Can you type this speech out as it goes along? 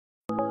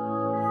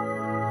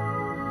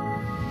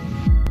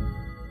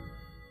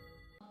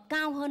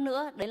hơn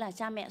nữa, đấy là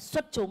cha mẹ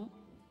xuất chúng.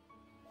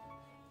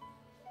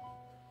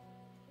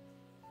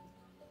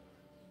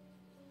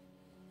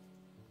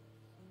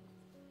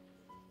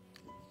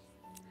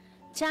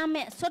 Cha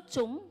mẹ xuất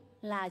chúng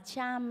là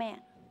cha mẹ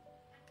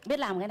biết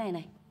làm cái này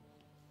này.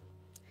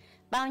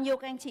 Bao nhiêu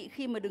các anh chị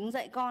khi mà đứng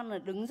dạy con là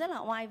đứng rất là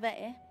oai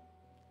vệ ấy,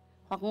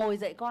 hoặc ngồi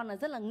dạy con là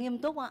rất là nghiêm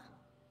túc ạ?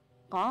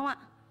 Có không ạ?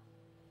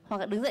 Hoặc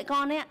là đứng dạy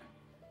con ấy ạ.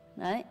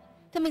 Đấy.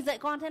 Thế mình dạy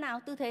con thế nào?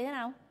 Tư thế thế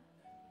nào?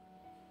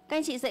 Các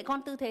anh chị dạy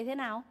con tư thế thế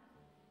nào?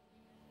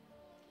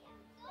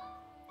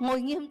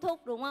 Ngồi nghiêm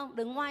túc đúng không?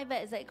 Đứng oai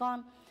vệ dạy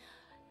con.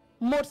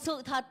 Một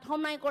sự thật,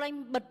 hôm nay cô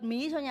Lanh bật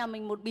mí cho nhà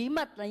mình một bí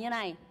mật là như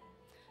này.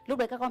 Lúc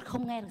đấy các con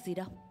không nghe được gì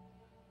đâu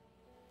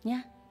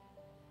nhá.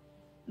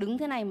 Đứng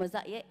thế này mà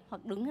dạy ấy,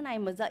 hoặc đứng thế này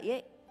mà dạy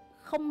ấy,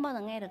 không bao giờ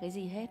nghe được cái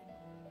gì hết.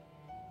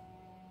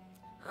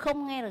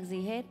 Không nghe được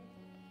gì hết.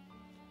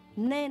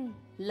 Nên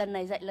lần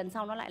này dạy lần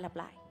sau nó lại lặp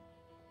lại.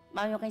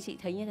 Bao nhiêu các anh chị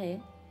thấy như thế?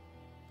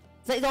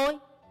 Dạy rồi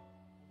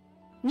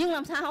nhưng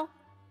làm sao?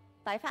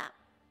 Tái phạm.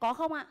 Có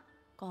không ạ?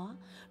 Có.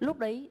 Lúc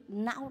đấy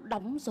não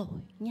đóng rồi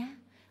nhá.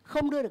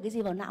 Không đưa được cái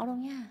gì vào não đâu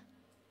nhá.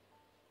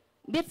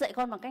 Biết dạy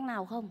con bằng cách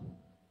nào không?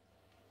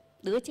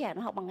 Đứa trẻ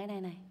nó học bằng cái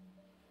này này.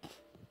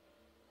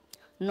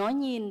 Nó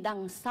nhìn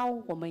đằng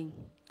sau của mình.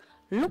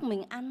 Lúc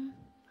mình ăn,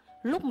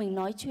 lúc mình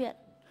nói chuyện,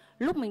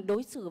 lúc mình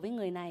đối xử với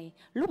người này,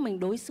 lúc mình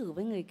đối xử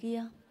với người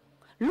kia,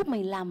 lúc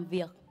mình làm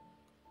việc,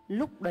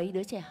 lúc đấy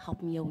đứa trẻ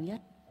học nhiều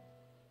nhất.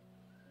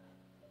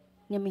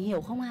 Nhà mình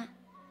hiểu không ạ?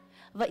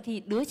 Vậy thì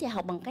đứa trẻ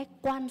học bằng cách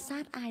quan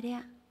sát ai đấy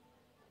ạ?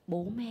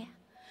 Bố mẹ.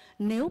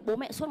 Nếu bố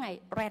mẹ suốt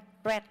ngày rẹt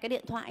rẹt cái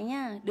điện thoại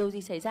nhá, điều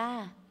gì xảy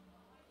ra?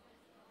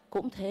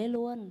 Cũng thế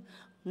luôn.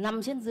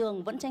 Nằm trên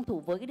giường vẫn tranh thủ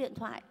với cái điện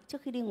thoại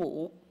trước khi đi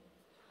ngủ.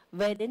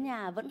 Về đến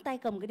nhà vẫn tay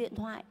cầm cái điện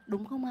thoại,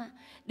 đúng không ạ?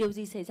 Điều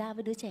gì xảy ra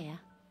với đứa trẻ?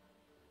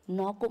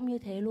 Nó cũng như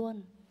thế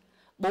luôn.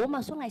 Bố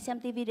mà suốt ngày xem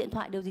tivi điện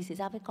thoại, điều gì xảy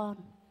ra với con?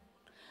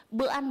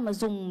 Bữa ăn mà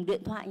dùng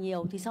điện thoại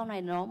nhiều thì sau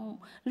này nó,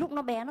 lúc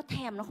nó bé nó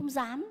thèm, nó không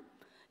dám.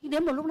 Nhưng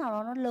đến một lúc nào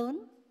đó nó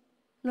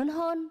lớn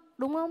hơn,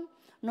 đúng không?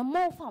 Nó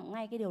mô phỏng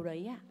ngay cái điều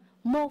đấy ạ.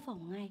 Mô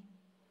phỏng ngay.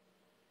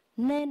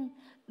 Nên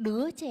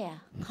đứa trẻ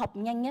học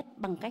nhanh nhất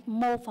bằng cách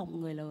mô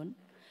phỏng người lớn.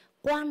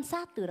 Quan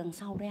sát từ đằng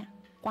sau đấy ạ.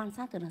 Quan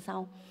sát từ đằng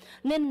sau.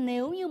 Nên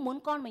nếu như muốn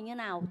con mình như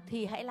nào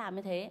thì hãy làm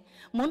như thế.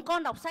 Muốn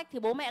con đọc sách thì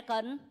bố mẹ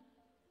cần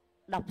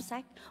đọc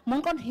sách.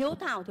 Muốn con hiếu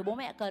thảo thì bố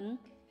mẹ cần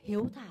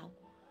hiếu thảo.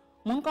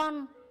 Muốn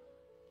con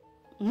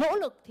nỗ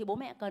lực thì bố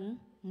mẹ cần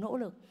nỗ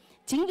lực.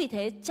 Chính vì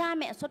thế cha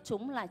mẹ xuất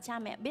chúng là cha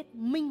mẹ biết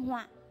minh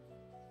họa.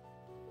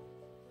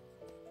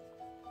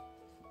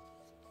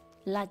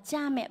 Là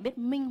cha mẹ biết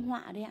minh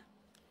họa đấy ạ.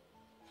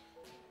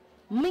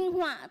 Minh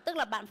họa tức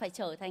là bạn phải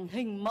trở thành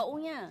hình mẫu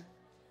nhá.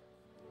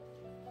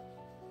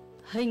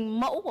 Hình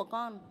mẫu của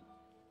con.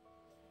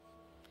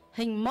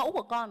 Hình mẫu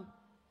của con.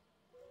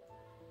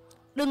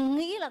 Đừng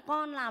nghĩ là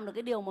con làm được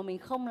cái điều mà mình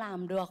không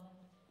làm được.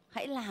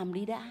 Hãy làm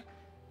đi đã.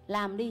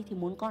 Làm đi thì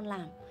muốn con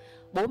làm.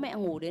 Bố mẹ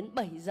ngủ đến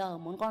 7 giờ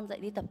muốn con dậy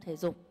đi tập thể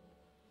dục.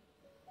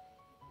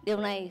 Điều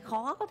này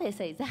khó có thể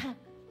xảy ra,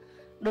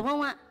 đúng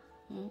không ạ?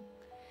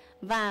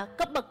 Và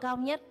cấp bậc cao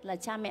nhất là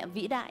cha mẹ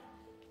vĩ đại.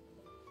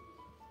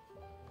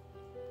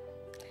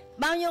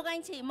 Bao nhiêu các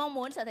anh chị mong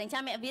muốn trở thành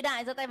cha mẹ vĩ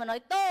đại? Giơ tay và nói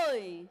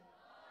tôi.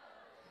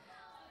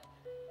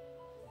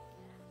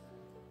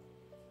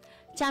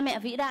 Cha mẹ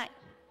vĩ đại.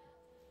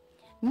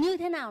 Như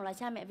thế nào là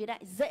cha mẹ vĩ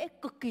đại? Dễ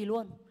cực kỳ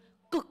luôn.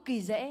 Cực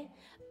kỳ dễ.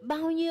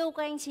 Bao nhiêu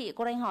các anh chị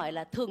cô đang hỏi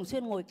là thường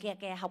xuyên ngồi kè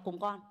kè học cùng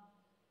con?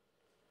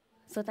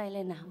 Giơ tay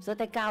lên nào, giơ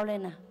tay cao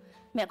lên nào.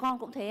 Mẹ con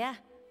cũng thế à?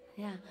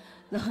 Thế à?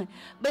 Rồi,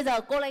 bây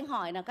giờ cô đang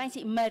hỏi là các anh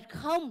chị mệt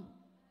không?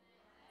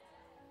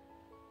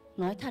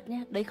 Nói thật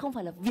nhé, đấy không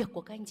phải là việc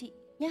của các anh chị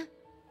nhé.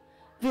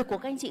 Việc của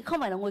các anh chị không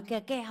phải là ngồi kè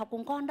kè học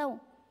cùng con đâu.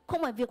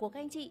 Không phải việc của các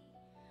anh chị.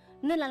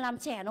 Nên là làm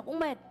trẻ nó cũng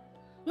mệt.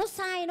 Nó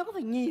sai nó có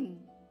phải nhìn.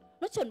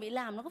 Nó chuẩn bị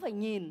làm nó có phải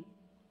nhìn.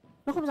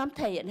 Nó không dám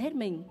thể hiện hết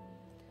mình.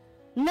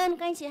 Nên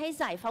các anh chị hãy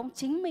giải phóng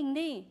chính mình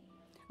đi.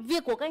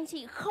 Việc của các anh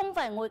chị không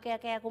phải ngồi kè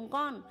kè cùng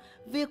con.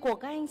 Việc của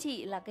các anh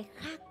chị là cái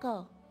khác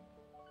cơ.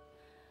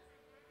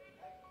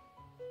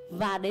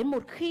 Và đến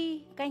một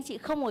khi các anh chị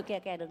không ngồi kè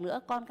kè được nữa,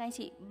 con các anh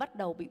chị bắt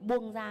đầu bị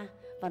buông ra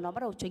và nó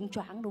bắt đầu choáng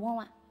choáng, đúng không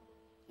ạ?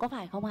 Có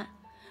phải không ạ?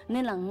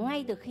 Nên là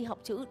ngay từ khi học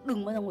chữ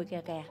đừng bao giờ ngồi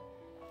kè kè.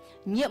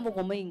 Nhiệm vụ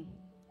của mình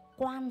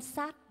quan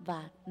sát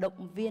và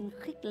động viên,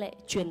 khích lệ,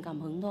 truyền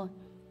cảm hứng thôi.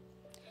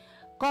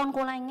 Con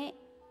cô Lanh ấy,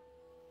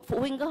 phụ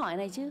huynh cứ hỏi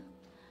này chứ,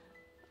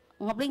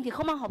 Ngọc Linh thì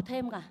không bao học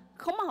thêm cả,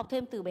 không bao học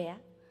thêm từ bé.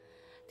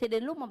 Thì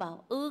đến lúc mà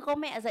bảo có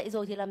mẹ dạy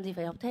rồi thì làm gì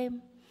phải học thêm.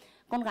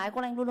 Con gái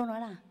cô Lanh luôn luôn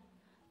nói là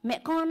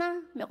mẹ con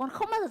á, mẹ con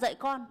không bao giờ dạy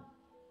con.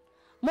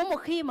 Mỗi một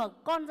khi mà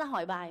con ra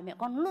hỏi bài, mẹ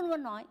con luôn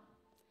luôn nói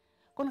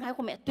con gái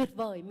của mẹ tuyệt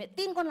vời, mẹ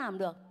tin con làm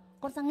được,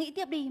 con ra nghĩ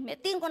tiếp đi, mẹ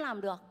tin con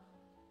làm được.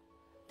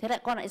 Thế lại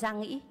con lại ra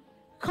nghĩ,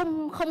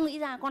 không nghĩ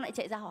ra, con lại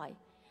chạy ra hỏi.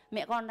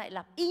 Mẹ con lại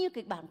lặp y như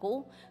kịch bản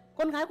cũ.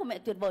 Con gái của mẹ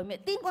tuyệt vời, mẹ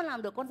tin con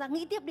làm được, con ra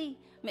nghĩ tiếp đi,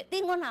 mẹ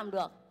tin con làm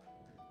được.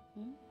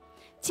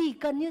 Chỉ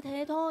cần như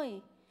thế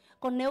thôi.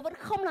 Còn nếu vẫn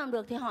không làm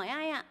được thì hỏi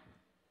ai ạ?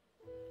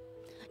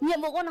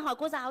 Nhiệm vụ con là hỏi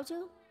cô giáo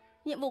chứ.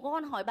 Nhiệm vụ của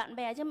con hỏi bạn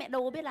bè chứ mẹ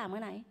đâu có biết làm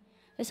cái này.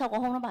 Thế sau có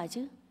hôm nó bảo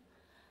chứ,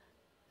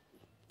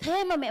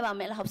 thế mà mẹ bảo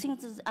mẹ là học sinh,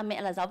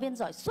 mẹ là giáo viên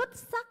giỏi xuất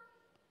sắc.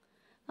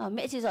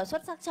 Mẹ chỉ giỏi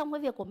xuất sắc trong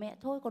cái việc của mẹ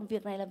thôi, còn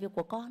việc này là việc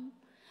của con.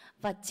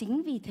 Và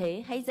chính vì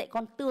thế hãy dạy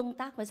con tương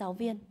tác với giáo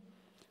viên.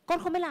 Con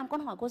không biết làm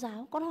con hỏi cô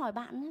giáo, con hỏi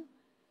bạn nhé.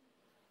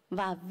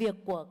 Và việc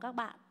của các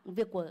bạn,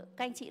 việc của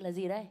các anh chị là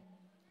gì đây?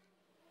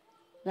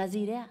 Là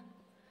gì đấy ạ?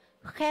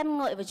 Khen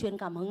ngợi và truyền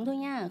cảm hứng thôi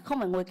nha, không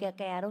phải ngồi kè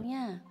kè đâu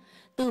nha.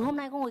 Từ hôm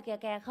nay có ngồi kè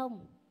kè không?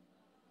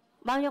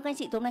 Bao nhiêu các anh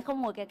chị từ hôm nay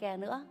không ngồi kè kè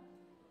nữa?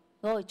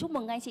 Rồi, chúc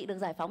mừng các anh chị được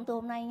giải phóng từ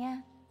hôm nay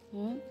nhá.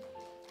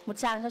 Một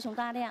tràng cho chúng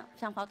ta đi ạ,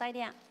 tràng pháo tay đi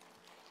ạ.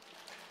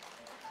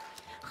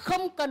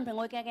 Không cần phải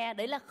ngồi kè kè,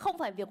 đấy là không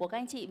phải việc của các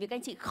anh chị. Vì các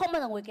anh chị không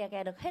bao giờ ngồi kè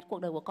kè được hết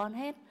cuộc đời của con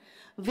hết.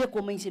 Việc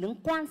của mình chỉ đứng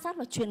quan sát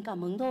và truyền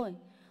cảm hứng thôi.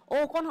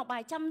 Ô, con học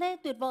bài chăm thế,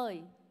 tuyệt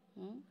vời.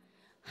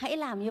 Hãy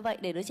làm như vậy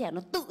để đứa trẻ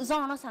nó tự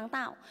do, nó sáng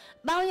tạo.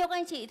 Bao nhiêu các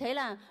anh chị thấy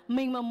là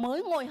mình mà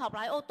mới ngồi học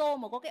lái ô tô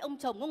mà có cái ông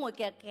chồng có ngồi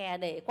kè kè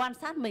để quan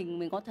sát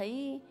mình có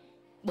thấy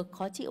bực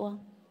khó chịu không?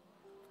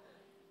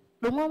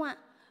 Đúng không ạ?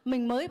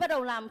 Mình mới bắt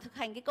đầu làm thực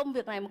hành cái công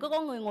việc này mà cứ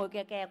có người ngồi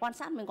kè kè quan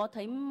sát mình có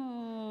thấy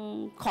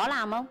khó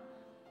làm không?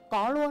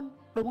 Có luôn,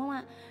 đúng không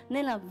ạ?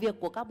 Nên là việc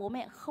của các bố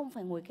mẹ không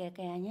phải ngồi kè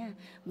kè nha.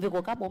 Việc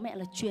của các bố mẹ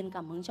là truyền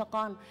cảm hứng cho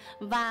con.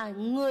 Và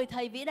người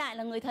thầy vĩ đại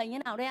là người thầy như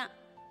nào đây ạ?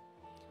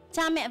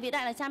 Cha mẹ vĩ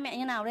đại là cha mẹ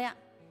như nào đây ạ?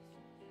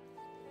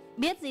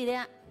 Biết gì đây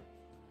ạ?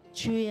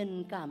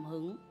 Truyền cảm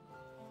hứng.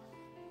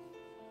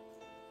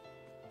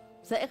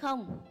 Dễ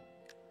không?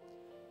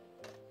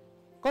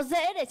 Có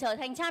dễ để trở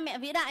thành cha mẹ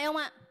vĩ đại không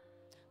ạ?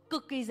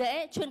 Cực kỳ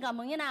dễ. Truyền cảm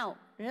hứng như nào?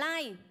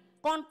 Like,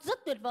 con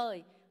rất tuyệt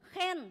vời.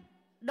 Khen,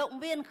 động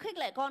viên, khích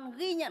lệ con,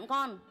 ghi nhận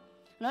con.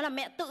 Nói là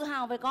mẹ tự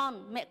hào về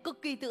con, mẹ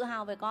cực kỳ tự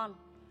hào về con.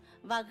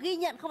 Và ghi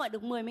nhận không phải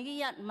được 10 mới ghi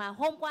nhận, mà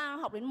hôm qua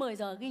học đến 10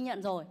 giờ ghi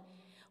nhận rồi.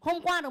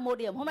 Hôm qua được 1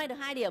 điểm, hôm nay được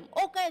 2 điểm.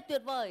 Ok,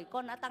 tuyệt vời,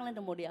 con đã tăng lên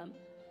được 1 điểm.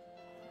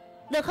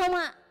 Được không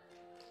ạ?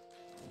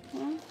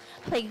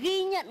 Phải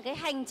ghi nhận cái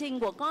hành trình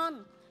của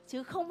con,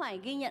 chứ không phải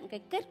ghi nhận cái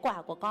kết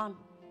quả của con.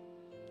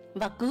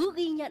 Và cứ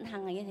ghi nhận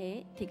hàng ngày như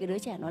thế thì cái đứa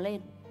trẻ nó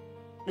lên,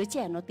 đứa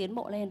trẻ nó tiến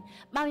bộ lên.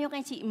 Bao nhiêu các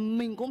anh chị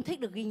mình cũng thích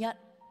được ghi nhận.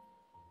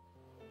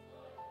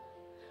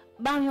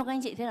 Bao nhiêu các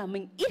anh chị thấy là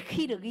mình ít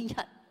khi được ghi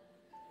nhận.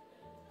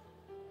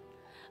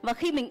 Và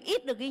khi mình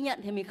ít được ghi nhận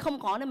thì mình không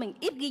có nên mình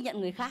ít ghi nhận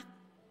người khác.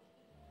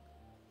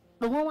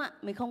 Đúng không ạ?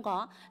 Mình không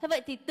có. Thế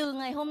vậy thì từ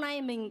ngày hôm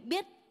nay mình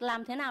biết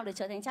làm thế nào để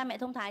trở thành cha mẹ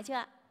thông thái chưa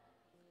ạ?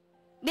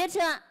 Biết chưa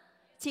ạ?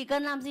 Chỉ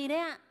cần làm gì đấy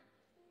ạ?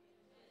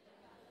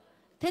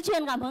 Thế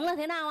truyền cảm hứng là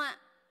thế nào ạ?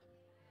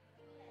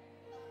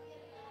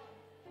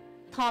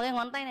 Thò cái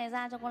ngón tay này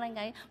ra cho cô Lanh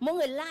cái. Mỗi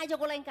người like cho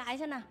cô Lanh cái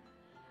xem nào.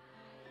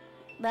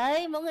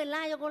 Đấy, mỗi người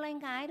like cho cô Lanh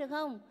cái được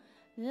không?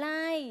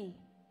 Like.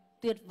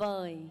 Tuyệt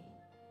vời.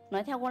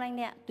 Nói theo cô Lanh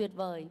đi ạ. Tuyệt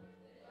vời.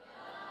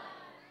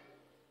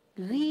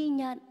 Ghi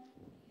nhận.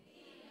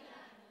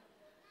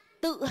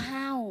 Tự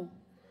hào.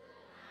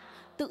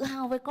 Tự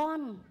hào với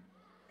con.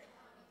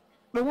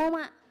 Đúng không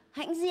ạ?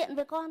 Hãnh diện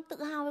với con,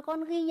 tự hào với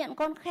con, ghi nhận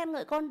con, khen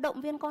ngợi con,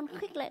 động viên con,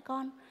 khích lệ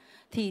con.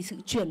 Thì sự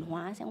chuyển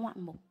hóa sẽ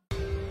ngoạn mục.